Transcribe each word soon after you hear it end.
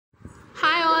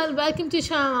all, welcome to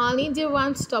channel. All needs your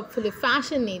one stop for the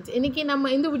fashion needs. இன்னைக்கு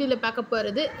நம்ம இந்த வீடியோல பார்க்க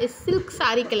போறது silk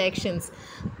saree collections.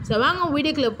 So வாங்க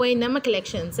வீடியோக்குள்ள போய் நம்ம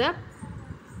collections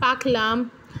பார்க்கலாம்.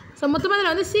 So மொத்தமா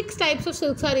இதுல வந்து 6 types of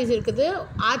silk sarees இருக்குது.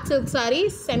 Art silk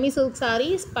sarees, semi silk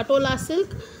sarees, Patola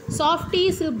silk, softy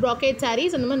silk brocade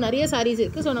sarees அந்த மாதிரி நிறைய sarees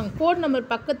இருக்கு. So நாங்க கோட் நம்பர்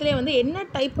பக்கத்திலே வந்து என்ன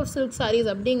type of silk sarees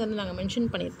அப்படிங்கறது நாங்க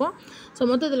மென்ஷன் பண்ணிருப்போம்.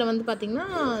 So மொத்தத்துல வந்து பாத்தீங்கன்னா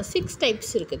 6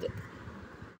 types இருக்குது.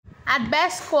 At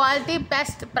best quality,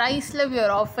 best price we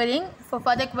are offering. For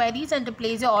further queries and to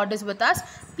place your orders with us,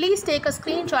 please take a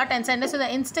screenshot and send us to the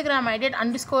Instagram ID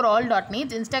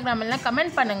 @_all.needs. Instagram la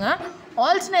comment pannunga.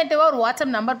 Alternative or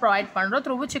WhatsApp number provide pandrom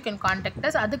through which you can contact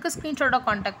us. adukku screenshot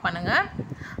contact pannunga.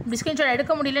 Screenshot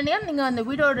edukka mudiyalaniya neenga and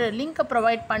video link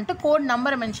provide pannittu code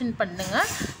number mention pannunga,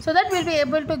 so that we'll be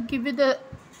able to give you the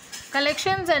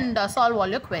collections and solve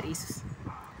all your queries.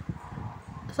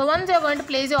 So once you are going to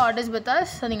place your orders with us,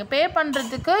 so you pay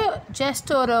பண்றதுக்கு just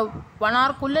ஒரு 1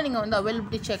 hour குள்ள நீங்க வந்து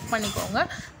availability check பண்ணிக்கோங்க,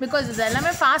 because இது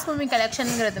எல்லாமே fast moving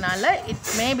collectionங்கிறதுனால it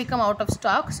may become out of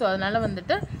stock. so அதனால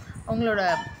வந்துட்டு உங்களோட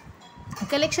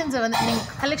collections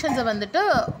வந்துட்டு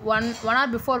 1 hour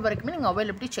before வரைக்கும் நீங்க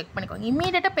availability check பண்ணிக்கோங்க.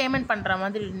 immediate payment பண்ற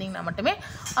மாதிரி இருந்தீங்கன்னா மட்டுமே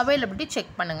availability check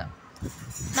பண்ணுங்க.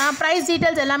 நான் price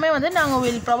details எல்லாமே வந்து நாங்க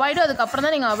will provide, அதுக்கு அப்புறம்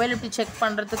தான் நீங்க availability check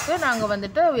பண்றதுக்கு நாங்க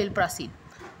வந்துட்டு will proceed.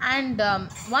 And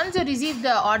once you receive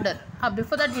the order,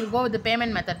 before that we'll go with the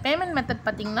payment method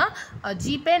pathina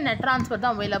GPay net transfer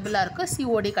தான் available இருக்கு,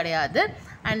 COD கிடையாது.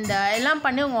 and எல்லாம்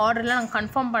பண்ணி உங்க ஆர்டர்ல நாங்க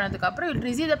கன்ஃபார்ம் பண்ணதுக்கு அப்புறம் you'll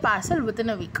receive the parcel within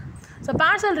a week. so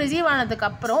parcel receive ஆனதுக்கு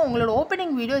அப்புறம் உங்களோட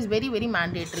opening video is very very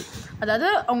mandatory. அதாவது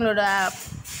உங்களோட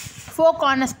 4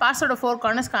 corners parcel 4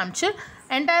 corners காமிச்சு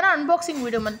entire unboxing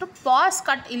video மட்டும் pause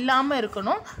cut இல்லாம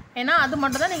இருக்கணும். ஏனா அது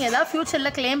மட்டும் தான் நீங்க ஏதாவது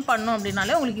ஃபியூச்சர்ல claim பண்ணனும்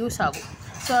அப்படினாலே உங்களுக்கு யூஸ் ஆகும்.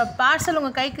 so parcel உங்க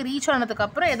கைக்கு ரீச் ஆனதுக்கு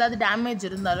அப்புறம் ஏதாவது டேமேஜ்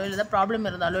இருந்தாலோ இல்ல ப்ராப்ளம்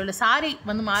இருந்தாலோ இல்ல சாரி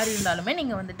வந்து மாறி இருந்தாலுமே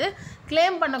நீங்க வந்துட்டு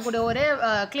claim பண்ணக்கூடிய ஒரே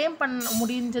claim பண்ண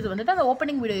முடிஞ்சது வந்துட்டு அந்த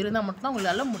ஓபனிங் வீடியோ இருந்தா மட்டும் தான்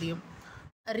உங்களால முடியும்.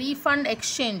 refund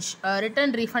exchange return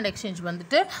refund exchange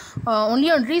வந்துட்டு only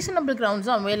on reasonable grounds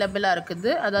available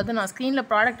இருக்குது. அதாவது நான் ஸ்கிரீன்ல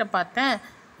ப்ராடக்ட்ட பார்த்தேன்,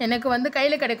 எனக்கு வந்து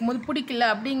கையில கிடைக்கும்போது பிடிக்கல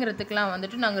அப்படிங்கிறதுக்குலாம்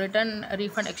வந்துட்டு நாங்கள் ரிட்டர்ன்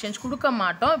ரீஃபண்ட் எக்ஸ்சேஞ்ச் கொடுக்க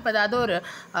மாட்டோம். இப்போ ஏதாவது ஒரு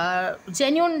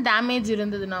ஜென்யூன் டேமேஜ்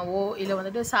இருந்ததுனாவோ இல்லை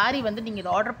வந்துட்டு சாரி வந்து நீங்கள்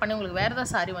இதை ஆர்டர் பண்ணி உங்களுக்கு வேறு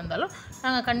ஏதாவது சாரி வந்தாலும்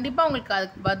நாங்கள் கண்டிப்பாக உங்களுக்கு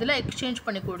அதுக்கு பதிலாக எக்ஸ்சேஞ்ச்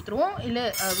பண்ணி கொடுத்துருவோம். இல்லை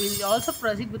will also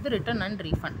proceed with return and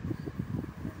refund.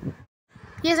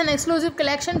 Yes, an exclusive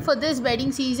collection for this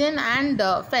wedding season and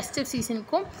festive season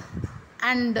kum.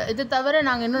 and இது தவிர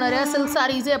நாங்கள் இன்னும் நிறைய silk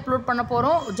sarees அப்லோட் பண்ண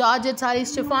போகிறோம். Georgette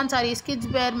sarees, chiffon sarees, kids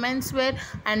wear, men's wear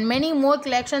and many more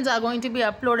collections are going to be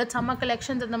uploaded. summer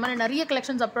collections அந்த மாதிரி நிறைய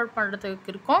collections அப்லோட்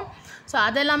பண்ணுறதுக்கு இருக்கும். ஸோ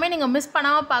அதெல்லாமே நீங்கள் மிஸ்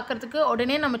பண்ணாமல் பார்க்குறதுக்கு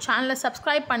உடனே நம்ம சேனலை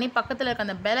சப்ஸ்கிரைப் பண்ணி பக்கத்தில் இருக்க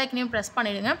அந்த பெல் ஐக்கனையும் ப்ரெஸ்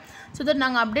பண்ணிவிடுங்க. ஸோ தட்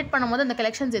நாங்கள் அப்டேட் பண்ணும்போது அந்த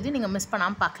collections எதையும் நீங்கள் மிஸ்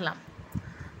பண்ணாமல் பார்க்கலாம்.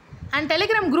 and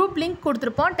telegram group link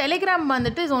கொடுத்திருப்போம். telegram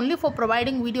வந்துட்டு is only for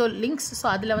providing video links. so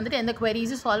அதில் வந்துட்டு எந்த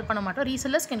queries solve பண்ண மாட்டோம்.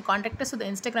 resellers can contact us with the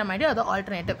Instagram ID or the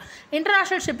alternative.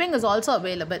 international shipping is also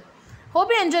available.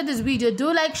 Hope you enjoyed this video. Do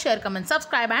like, share, comment,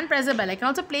 subscribe and press the bell icon.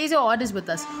 Also place your orders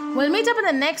with us. We'll meet up in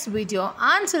the next video.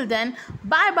 Until then,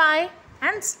 bye bye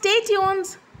and stay tuned.